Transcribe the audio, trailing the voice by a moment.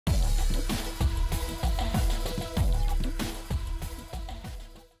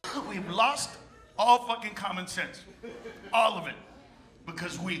lost all fucking common sense. All of it.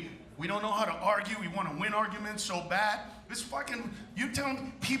 Because we don't know how to argue. We want to win arguments so bad. This fucking, you tell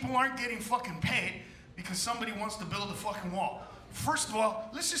me people aren't getting fucking paid because somebody wants to build a fucking wall. First of all,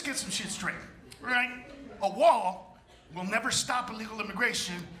 let's just get some shit straight, right? A wall will never stop illegal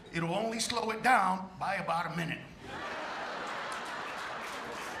immigration. It'll only slow it down by about a minute.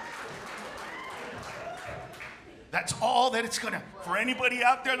 That's all that it's gonna, for anybody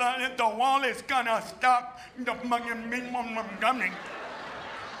out there that the wall is gonna stop the coming.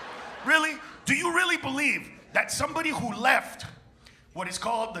 Really? Do you really believe that somebody who left what is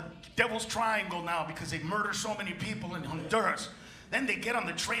called the Devil's Triangle now because they murder so many people in Honduras, then they get on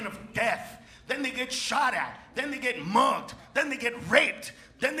the train of death, then they get shot at, then they get mugged, then they get raped,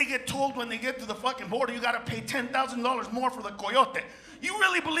 then they get told when they get to the fucking border you gotta pay $10,000 more for the coyote. You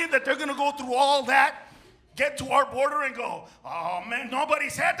really believe that they're gonna go through all that, get to our border and go, oh man, nobody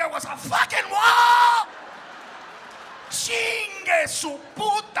said there was a fucking wall! Chingue su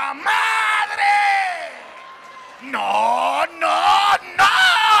puta madre! No, no, no!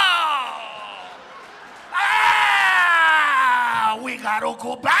 Ah, we gotta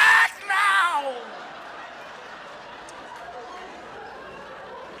go back now!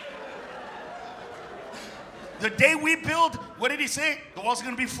 The day we build, what did he say? The wall's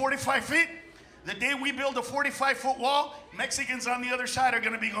gonna be 45 feet? The day we build a 45-foot wall, Mexicans on the other side are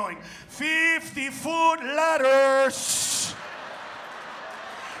gonna be going, 50-foot ladders.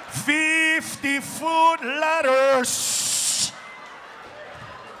 50-foot ladders.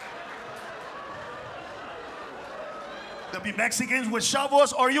 There'll be Mexicans with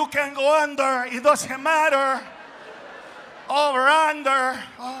shovels, or you can go under. It doesn't matter. Over, under,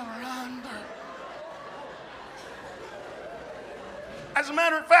 over, under. As a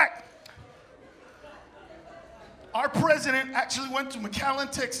matter of fact, our president actually went to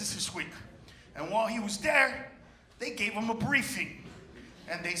McAllen, Texas this week. And while he was there, they gave him a briefing.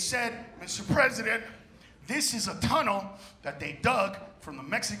 And they said, Mr. President, this is a tunnel that they dug from the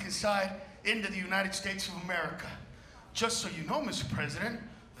Mexican side into the United States of America. Just so you know, Mr. President,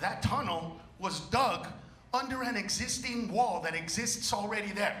 that tunnel was dug under an existing wall that exists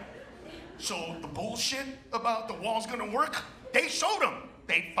already there. So the bullshit about the wall's gonna work, they showed them.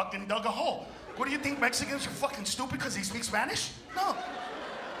 They fucking dug a hole. What do you think, Mexicans are fucking stupid because they speak Spanish? No.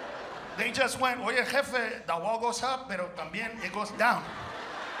 They just went, oye, jefe, the wall goes up, pero también it goes down.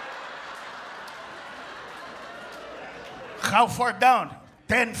 How far down?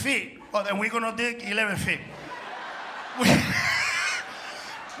 10 feet. Oh, then we're gonna dig 11 feet.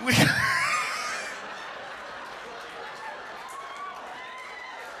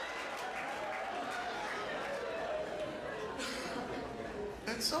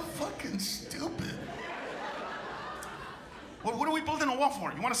 It's so fucking stupid. What are we building a wall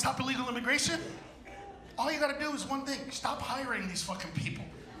for? You want to stop illegal immigration? All you gotta do is one thing. Stop hiring these fucking people.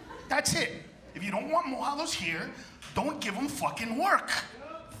 That's it. If you don't want Mojados here, don't give them fucking work.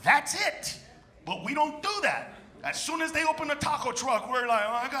 That's it. But we don't do that. As soon as they open a taco truck, we're like,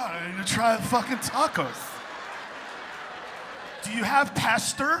 oh my God, I need to try the fucking tacos. Do you have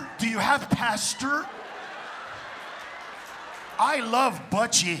pastor? Do you have pastor? I love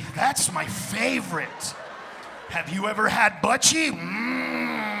butchie. That's my favorite. Have you ever had butchie?